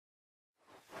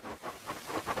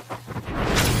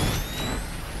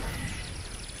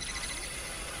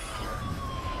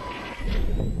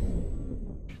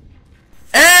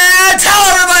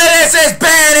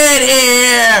it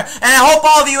here! And I hope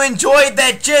all of you enjoyed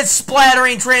that Giest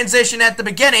splattering transition at the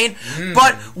beginning.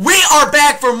 But we are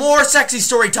back for more sexy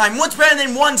story time. What's better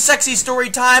than one sexy story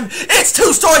time? It's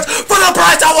 2 stories for the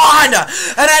price of 1!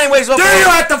 And anyways, do you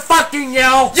have to fucking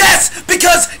yell? Yes,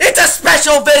 because it's a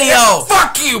special video!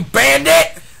 Fuck you,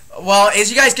 bandit! Well, as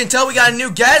you guys can tell, we got a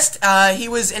new guest. He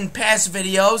was in past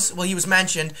videos. Well, he was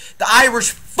mentioned. The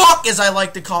Irish fuck, as I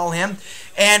like to call him.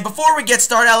 And before we get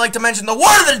started, I'd like to mention the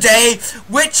word of the day,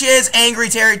 which is angry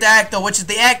pterodactyl, which is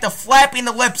the act of flapping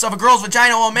the lips of a girl's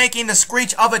vagina while making the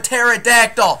screech of a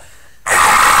pterodactyl.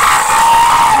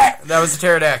 That was a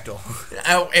pterodactyl.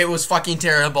 It was fucking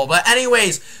terrible. But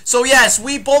anyways, so yes,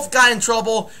 we both got in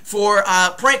trouble for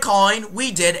prank calling.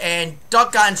 We did, and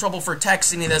Duck got in trouble for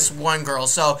texting this one girl.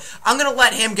 So I'm going to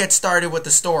let him get started with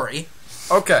the story.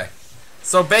 Okay.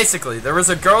 So basically, there was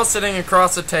a girl sitting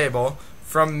across the table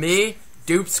from me,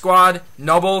 Doopsquade,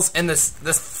 Nubbles, and this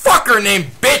fucker named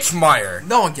Bitchmeyer.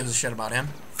 No one gives a shit about him.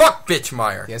 Fuck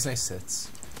Bitchmeyer. He has nice sits.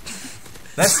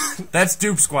 That's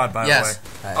Doopsquade, by the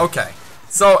way. Okay.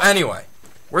 So anyway,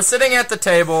 we're sitting at the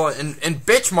table, and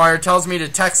Bitchmeyer tells me to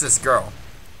text this girl.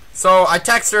 So I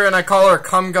text her, and I call her a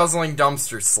cum-guzzling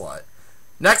dumpster slut.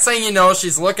 Next thing you know,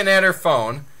 she's looking at her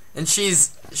phone, and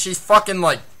she's fucking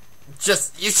like,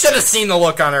 just, you should have seen the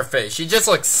look on her face. She just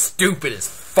looks stupid as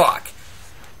fuck.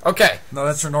 Okay. No,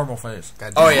 that's her normal face.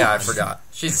 Oh yeah, I forgot.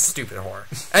 She's a stupid whore.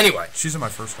 Anyway. She's in my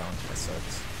first round. That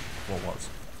sucks. Well, was.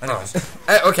 Anyways.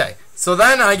 Okay. So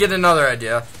then I get another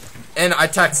idea, and I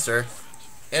text her,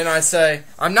 and I say,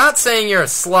 I'm not saying you're a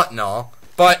slut and all,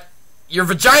 but your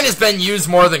vagina's been used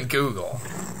more than Google.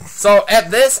 So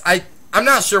at this, I'm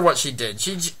not sure what she did.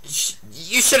 You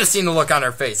should have seen the look on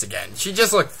her face again. She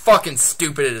just looked fucking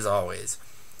stupid as always.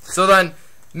 So then,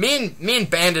 me and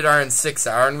Bandit are in 6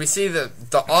 hour, and we see the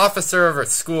officer of our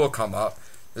school come up,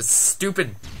 this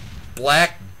stupid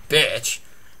black bitch,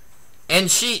 and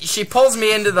she pulls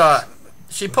me into the.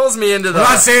 I'm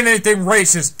not saying anything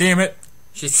racist, damn it.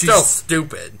 She's still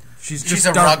stupid. She's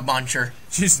a rug muncher.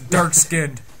 She's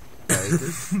dark-skinned.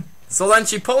 So then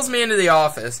she pulls me into the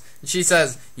office, and she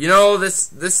says, you know,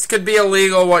 this could be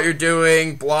illegal, what you're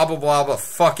doing, blah, blah, blah, blah,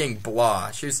 fucking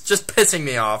blah. She was just pissing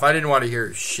me off. I didn't want to hear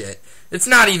her shit. It's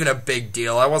not even a big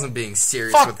deal. I wasn't being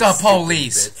serious fuck with the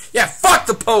police. Bitch. Yeah, fuck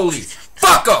the police.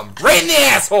 Fuck them. Right in the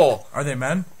asshole. Are they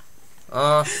men?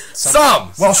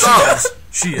 Some. Well, some.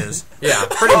 She is. Yeah,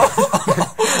 pretty much.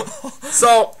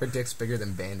 So, her dick's bigger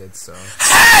than Bandit's, so.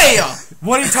 Hey!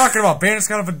 What are you talking about? Bandit's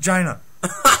got a vagina.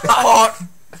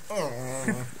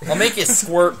 I'll make you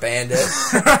squirt, Bandit.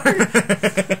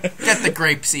 Get the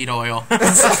grapeseed oil.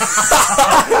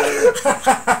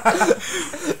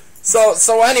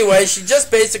 So anyway, she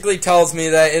just basically tells me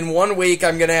that in 1 week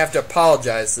I'm gonna have to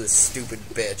apologize to this stupid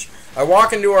bitch. I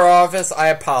walk into her office, I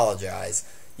apologize.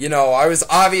 You know, I was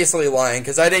obviously lying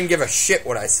because I didn't give a shit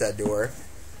what I said to her.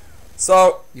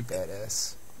 So, you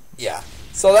badass. Yeah.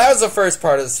 So that was the first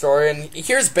part of the story, and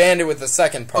here's Bandit with the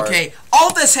second part. Okay,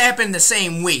 all this happened the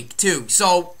same week, too,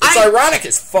 so it's ironic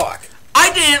as fuck.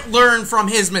 I didn't learn from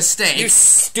his mistake. You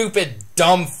stupid,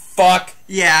 dumb fuck.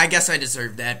 Yeah, I guess I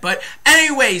deserved that. But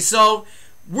anyway, so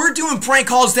we're doing prank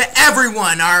calls to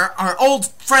everyone. Our old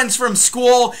friends from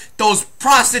school, those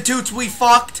prostitutes we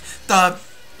fucked, the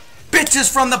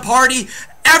bitches from the party,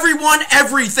 everyone,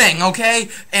 everything, okay?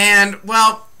 And,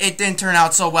 well, it didn't turn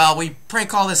out so well. We prank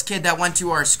called this kid that went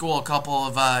to our school a couple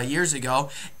of years ago,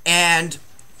 and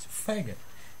it's a faggot.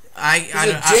 He's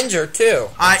a ginger, too.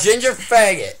 A ginger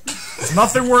faggot. It's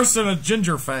nothing worse than a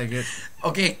ginger faggot.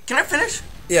 Okay, can I finish?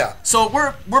 Yeah. So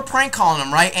we're prank calling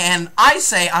him, right? And I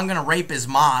say I'm gonna rape his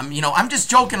mom. You know, I'm just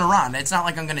joking around. It's not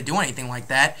like I'm gonna do anything like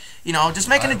that. You know, just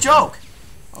making a joke.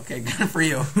 Okay, good for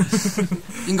you.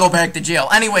 You can go back to jail.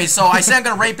 Anyway, so I said I'm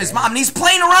gonna rape his mom, and he's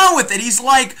playing around with it. He's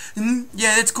like,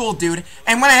 yeah, that's cool, dude.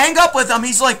 And when I hang up with him,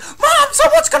 he's like, Mom,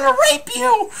 someone's gonna rape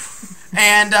you.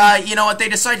 And, you know what, they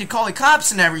decided to call the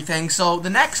cops and everything. So the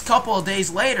next couple of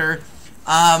days later,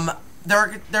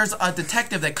 there's a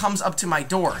detective that comes up to my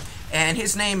door. And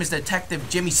his name is Detective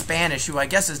Jimmy Spanish, who I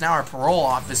guess is now our parole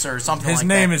officer or something like that. His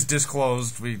name is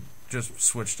disclosed. We just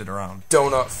switched it around.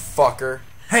 Donut fucker.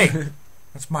 Hey,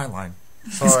 that's my line.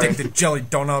 Stick the jelly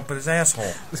donut up his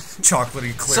asshole.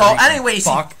 Chocolatey, clear. So, anyways,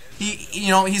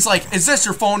 he's like, "Is this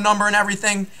your phone number and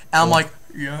everything?" And I'm like,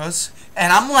 "Yes."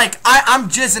 And I'm like, I'm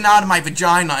jizzing out of my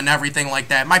vagina and everything like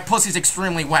that. My pussy's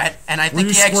extremely wet, and I think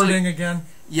he actually squirting again.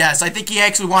 Yes, I think he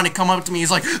actually wanted to come up to me.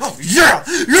 He's like, "Oh yeah,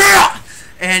 yeah,"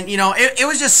 and you know, it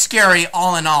was just scary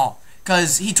all in all,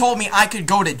 because he told me I could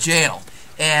go to jail,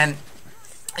 and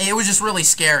it was just really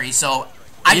scary. So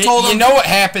I told him, you know what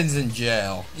happens in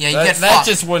jail. Yeah, you get fucked. That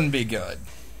just wouldn't be good.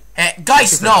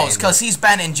 Giest knows, because he's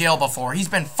been in jail before. He's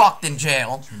been fucked in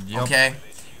jail, okay?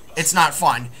 It's not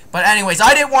fun. But anyways,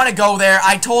 I didn't want to go there.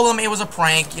 I told him it was a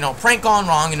prank, you know, prank gone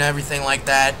wrong and everything like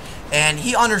that. And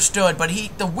he understood, but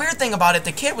the weird thing about it,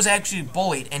 the kid was actually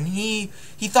bullied, and he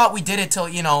thought we did it to,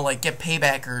 you know, like, get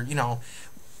payback or, you know,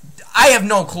 I have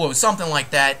no clue, something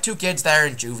like that. 2 kids there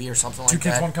in juvie or something like that. 2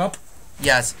 kids, 1 cup?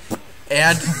 Yes.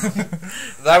 And...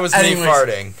 That was me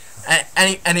farting.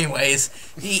 Anyways,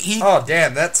 he... Oh,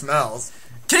 damn, that smells.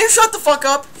 Can you shut the fuck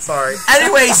up? Sorry.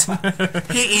 Anyways,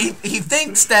 he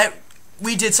thinks that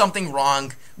we did something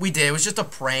wrong. We did. It was just a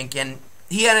prank, and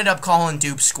he ended up calling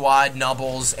Doopsquade,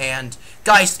 Nubbles, and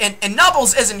Giest. And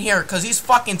Nubbles isn't here because he's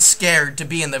fucking scared to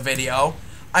be in the video.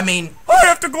 I mean... I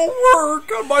have to go work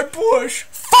on my bush.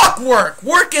 Fuck work!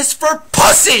 Work is for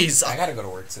pussies! I gotta go to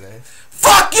work today.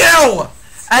 Fuck you!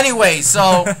 Anyway,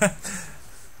 so...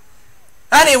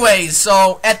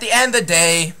 at the end of the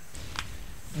day,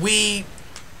 we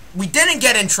didn't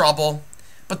get in trouble,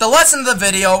 but the lesson of the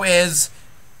video is,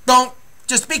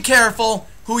 just be careful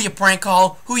who you prank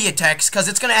call, who you text, because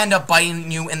it's going to end up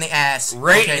biting you in the ass.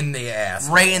 Right in the ass.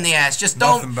 Right in the ass. Just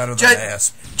Nothing don't... better than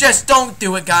ass. Just don't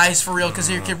do it, guys, for real, because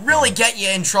it could really get you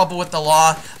in trouble with the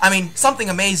law. I mean, something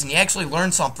amazing. You actually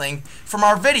learn something from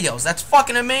our videos. That's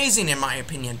fucking amazing, in my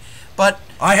opinion. But...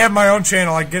 I have my own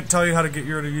channel. I tell you how to get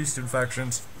rid of yeast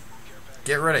infections.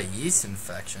 Get rid of yeast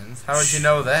infections? How would you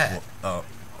know that? Oh.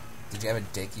 Did you have a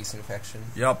dick yeast infection?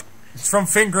 Yup. It's from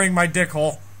fingering my dick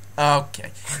hole. Okay.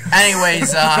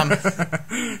 Anyways,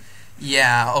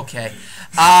 yeah, okay.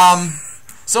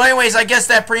 So anyways, I guess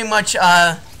that pretty much,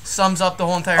 sums up the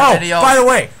whole entire video. Oh, by the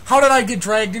way, how did I get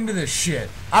dragged into this shit?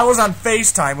 I was on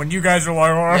FaceTime when you guys were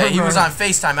like... Yeah, he was on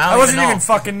FaceTime. I wasn't even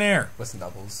fucking there. With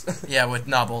Nubbles. Yeah, with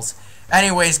Nubbles.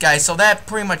 Anyways, guys, so that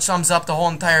pretty much sums up the whole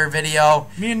entire video.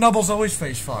 Me and Nubbles always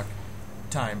face fuck.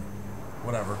 Time.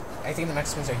 Whatever. I think the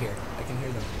Mexicans are here. I can hear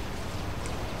them.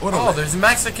 Oh, there's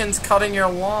Mexicans cutting your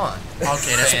lawn.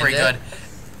 Okay, that's pretty good.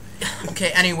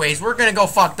 Okay, anyways, we're gonna go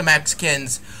fuck the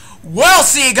Mexicans. We'll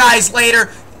see you guys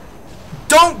later.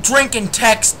 Don't drink and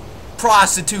text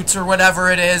prostitutes or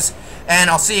whatever it is. And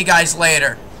I'll see you guys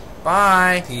later.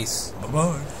 Bye. Peace.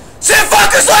 Bye-bye. See you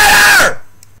fuckers later!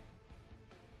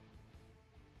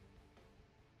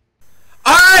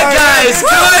 Alright, guys,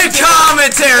 good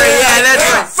commentary. Yeah, that's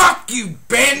right. Fuck you,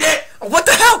 bandit! What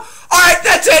the hell? Alright,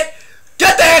 that's it.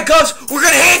 Get the handcuffs. We're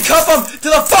gonna handcuff them to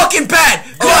the fucking bed.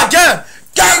 Come on, get him.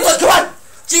 Get him, come on.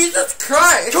 Jesus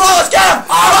Christ! Come on, let's get him.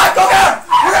 Come on, go get him.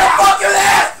 We're gonna fuck your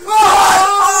ass. Come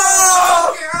on.